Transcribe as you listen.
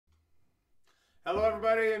Hello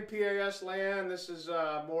everybody in PAS land. This is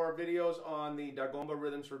more videos on the Dagomba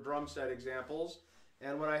rhythms for drum set examples.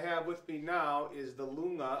 And what I have with me now is the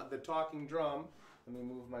lunga, the talking drum. Let me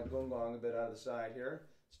move my gongong a bit out of the side here.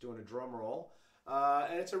 It's doing a drum roll.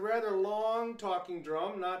 And it's a rather long talking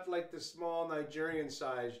drum, not like the small Nigerian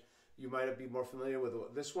size you might be more familiar with.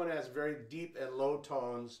 This one has very deep and low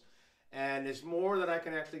tones, and it's more that I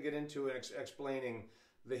can actually get into in explaining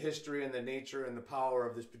the history and the nature and the power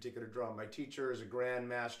of this particular drum. My teacher is a grand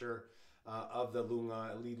master of the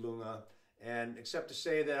lunga, lead lunga, and except to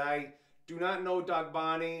say that I do not know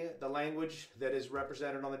Dagbani, the language that is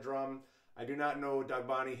represented on the drum. I do not know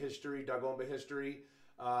Dagbani history, Dagomba history,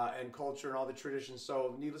 and culture and all the traditions.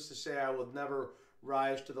 So needless to say, I will never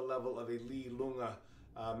rise to the level of a lead lunga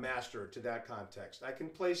master to that context. I can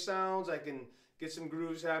play sounds, I can get some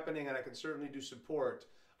grooves happening, and I can certainly do support.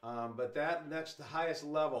 But that next, the highest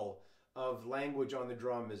level of language on the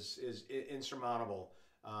drum is insurmountable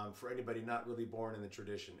for anybody not really born in the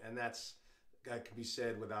tradition. And that can be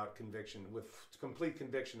said without conviction, with complete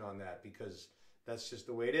conviction on that, because that's just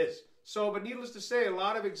the way it is. So, but needless to say, a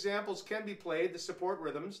lot of examples can be played, the support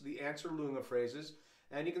rhythms, the answer lunga phrases.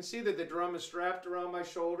 And you can see that the drum is strapped around my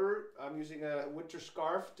shoulder. I'm using a winter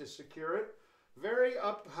scarf to secure it. Very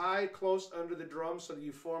up high, close under the drum, so that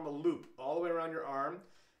you form a loop all the way around your arm.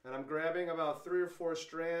 And I'm grabbing about 3 or 4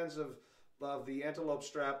 strands of the antelope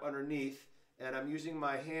strap underneath, and I'm using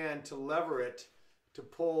my hand to lever it to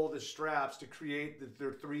pull the straps to create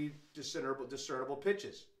the 3 discernible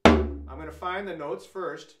pitches. I'm going to find the notes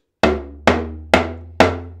first.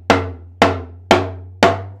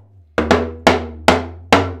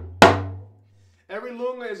 Every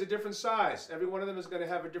lunga is a different size. Every one of them is going to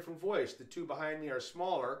have a different voice. The 2 behind me are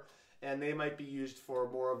smaller, and they might be used for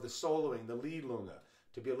more of the soloing, the lead lunga,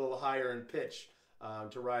 to be a little higher in pitch,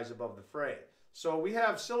 to rise above the fray. So we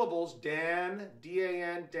have syllables: dan,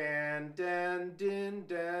 D-A-N, dan, dan, din,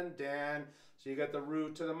 dan, dan. So you got the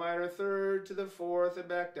root to the minor third, to the 4th, and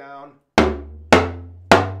back down.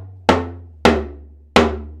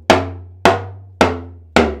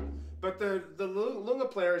 But the lunga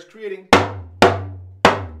player is creating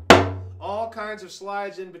all kinds of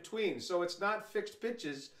slides in between. So it's not fixed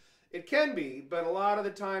pitches. It can be, but a lot of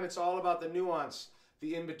the time it's all about the nuance,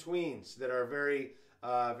 the in-betweens that are very,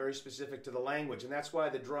 very specific to the language. And that's why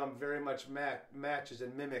the drum very much matches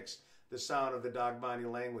and mimics the sound of the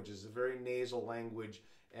Dagbani language. It's a very nasal language,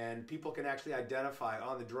 and people can actually identify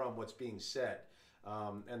on the drum what's being said.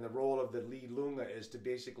 And the role of the lead lunga is to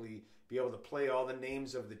basically be able to play all the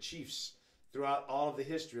names of the chiefs throughout all of the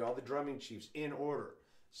history, all the drumming chiefs in order.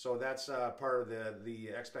 So that's part of the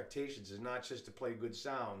expectations, is not just to play good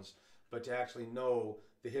sounds, but to actually know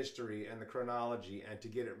the history and the chronology, and to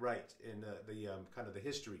get it right in the kind of the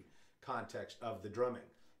history context of the drumming.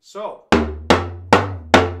 So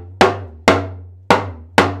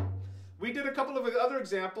we did a couple of other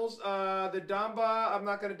examples. The damba, I'm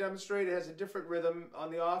not going to demonstrate. It has a different rhythm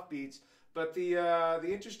on the offbeats. But the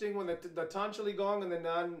interesting one, the tanchali gong and the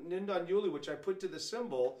nindan yuli, which I put to the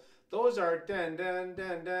cymbal, those are dan dan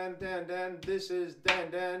dan dan dan dan. This is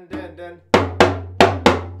dan dan dan dan.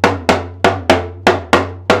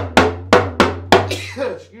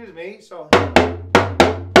 Excuse me. So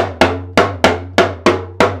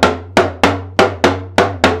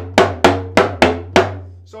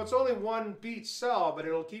it's only one beat cell, but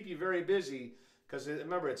it'll keep you very busy, because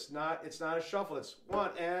remember, it's not a shuffle. It's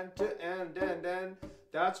 1 and 2 and dan.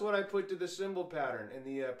 That's what I put to the cymbal pattern in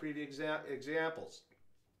the previous examples.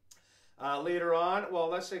 Later on, well,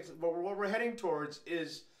 let's say what we're heading towards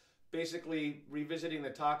is basically revisiting the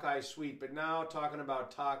Takai suite, but now talking about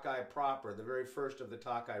Takai proper, the very first of the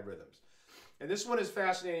Takai rhythms. And this one is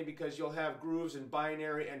fascinating because you'll have grooves in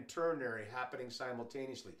binary and ternary happening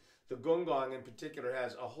simultaneously. The gongong in particular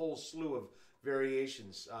has a whole slew of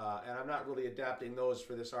variations, and I'm not really adapting those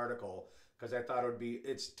for this article, because I thought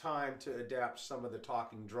it's time to adapt some of the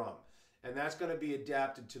talking drum. And that's going to be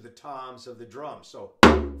adapted to the toms of the drum. So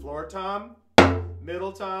floor tom,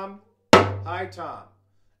 middle tom, high tom,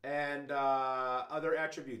 and other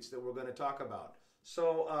attributes that we're going to talk about.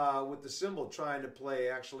 So with the cymbal trying to play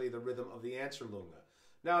actually the rhythm of the answer lunga.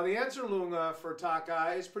 Now the answer lunga for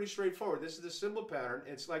Takai is pretty straightforward. This is the cymbal pattern.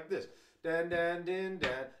 It's like this: dan dan din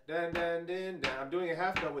dan, dan dan din dan. I'm doing a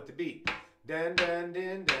half note with the beat. Dan dan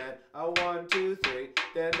din dan, 1 2 3,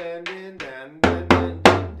 dan dan din dan, dan dan din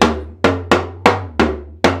dan.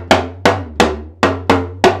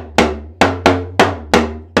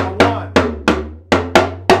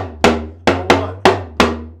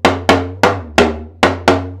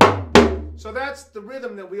 So that's the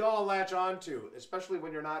rhythm that we all latch on to, especially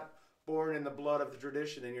when you're not born in the blood of the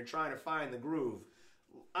tradition and you're trying to find the groove,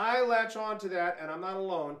 I latch on to that, and I'm not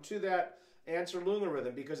alone, to that answer lunga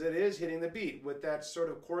rhythm because it is hitting the beat with that sort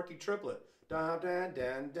of quirky triplet. Dan, dan,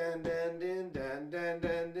 dan, dan, dan, dan, dan, dan,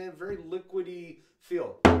 dan, dan, very liquidy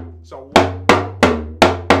feel. So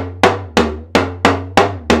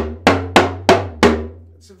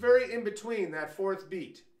it's very in between that fourth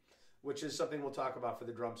beat, which is something we'll talk about for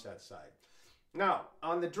the drum set side. Now,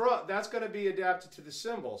 on the drum, that's going to be adapted to the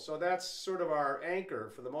cymbal, so that's sort of our anchor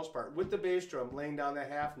for the most part, with the bass drum laying down that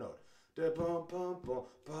half note.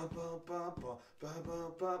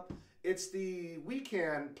 It's the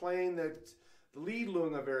weekend playing the lead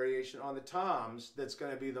lunga variation on the toms that's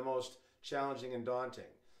going to be the most challenging and daunting.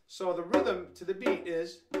 So the rhythm to the beat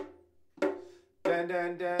is dan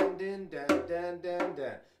dan dan din dan dan dan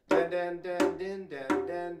dan dan dan dan din dan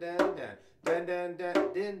dan dan dan dan dan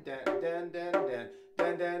dan din dan dan dan dan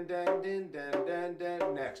dan dan dan din dan dan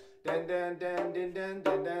dan next dan dan dan din dan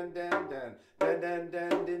dan dan dan dan dan dan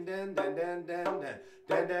dan din dan dan dan dan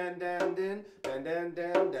dan dan dan din dan dan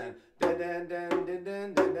dan dan dan dan dan din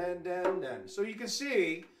dan dan dan dan. So you can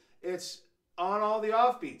see it's on all the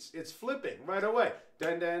offbeats. It's flipping right away.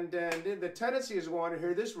 Dan dan dan din. The tendency is want to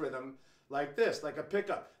hear this rhythm like this, like a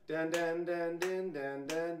pickup. Dan dan dan din dan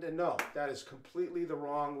dan dan. No, that is completely the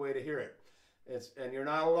wrong way to hear it. And you're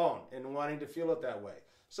not alone in wanting to feel it that way.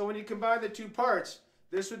 So when you combine the two parts,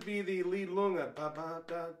 this would be the lead lunga,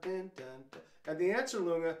 and the answer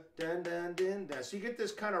lunga, dan dan din dan. So you get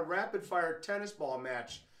this kind of rapid fire tennis ball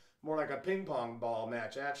match, more like a ping pong ball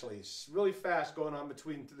match actually. It's really fast going on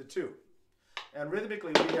between the two. And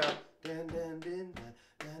rhythmically we have dan dan din dan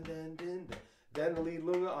dan dan din dan. Then the lead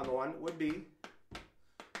lunga on the one would be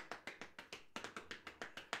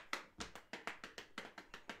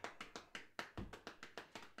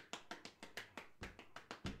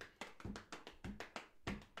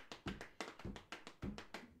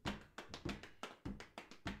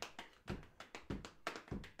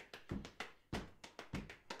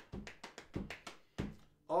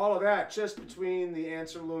all of that just between the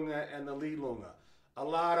answer lunga and the lead lunga. A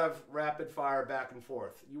lot of rapid fire back and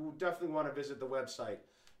forth. You definitely want to visit the website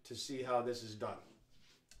to see how this is done.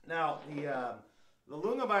 Now, the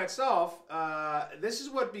lunga by itself, this is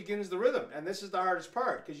what begins the rhythm, and this is the hardest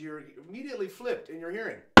part because you're immediately flipped in your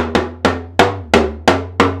hearing.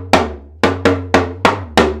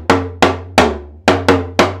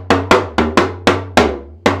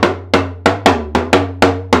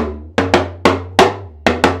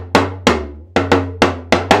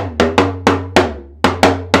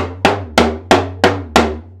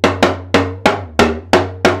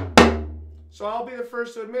 So I'll be the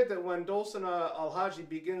first to admit that when Dolsana Alhaji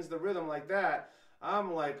begins the rhythm like that,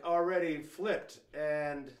 I'm like already flipped,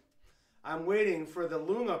 and I'm waiting for the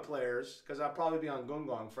lunga players, because I'll probably be on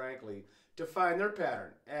gungong, frankly, to find their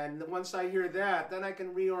pattern. And once I hear that, then I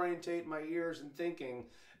can reorientate my ears and thinking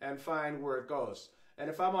and find where it goes.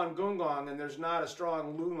 And if I'm on gungong and there's not a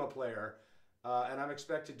strong lunga player, and I'm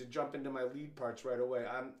expected to jump into my lead parts right away,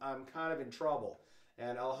 I'm kind of in trouble.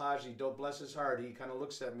 And Alhaji, don't bless his heart, he kind of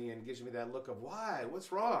looks at me and gives me that look of, why?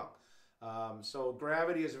 What's wrong? So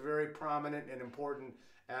gravity is a very prominent and important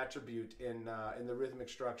attribute in the rhythmic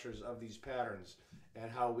structures of these patterns and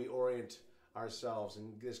how we orient ourselves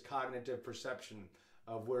and this cognitive perception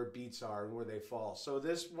of where beats are and where they fall. So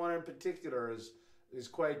this one in particular is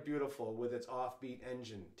quite beautiful with its offbeat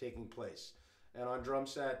engine taking place. And on drum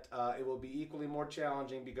set, it will be equally more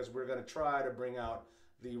challenging because we're going to try to bring out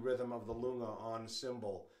the rhythm of the lunga on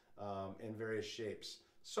cymbal in various shapes.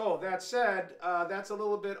 So that said, that's a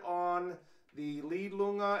little bit on the lead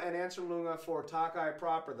lunga and answer lunga for Takai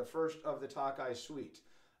proper, the first of the Takai suite.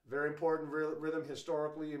 Very important rhythm,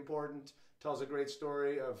 historically important, tells a great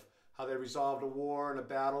story of how they resolved a war and a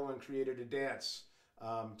battle and created a dance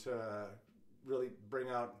to really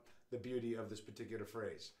bring out the beauty of this particular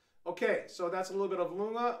phrase. Okay, so that's a little bit of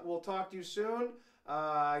lunga. We'll talk to you soon.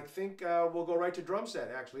 I think we'll go right to drum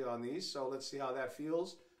set actually on these, so let's see how that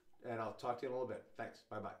feels, and I'll talk to you in a little bit. Thanks.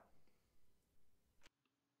 Bye-bye.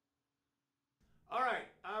 All right,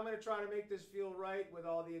 I'm going to try to make this feel right with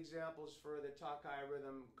all the examples for the Takai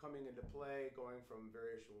rhythm coming into play, going from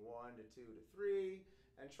variation 1 to 2 to 3,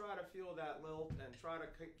 and try to feel that lilt and try to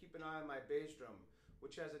keep an eye on my bass drum,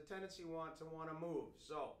 which has a tendency to want to move.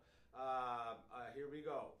 So here we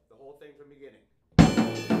go, the whole thing from the beginning.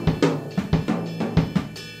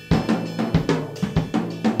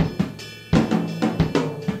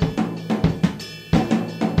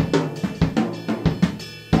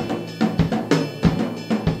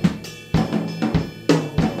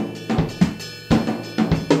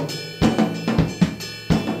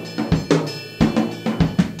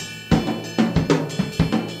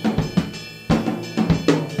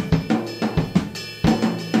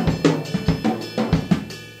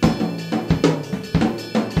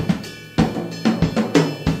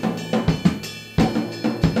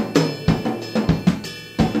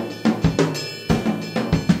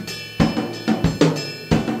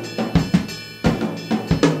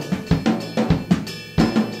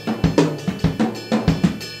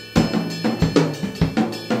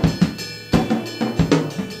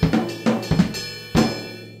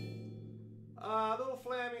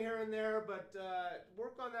 there, but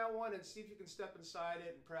work on that one and see if you can step inside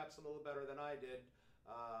it, and perhaps a little better than I did.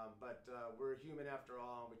 But we're human after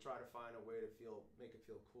all, and we try to find a way to make it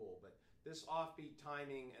feel cool. But this offbeat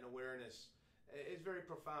timing and awareness is very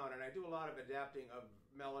profound, and I do a lot of adapting of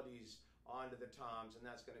melodies onto the toms, and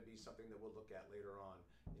that's going to be something that we'll look at later on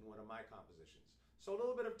in one of my compositions. So a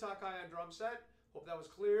little bit of Takai on drum set. Hope that was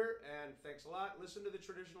clear, and thanks a lot. Listen to the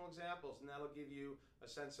traditional examples, and that'll give you a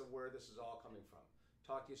sense of where this is all coming from.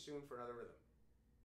 Talk to you soon for another rhythm.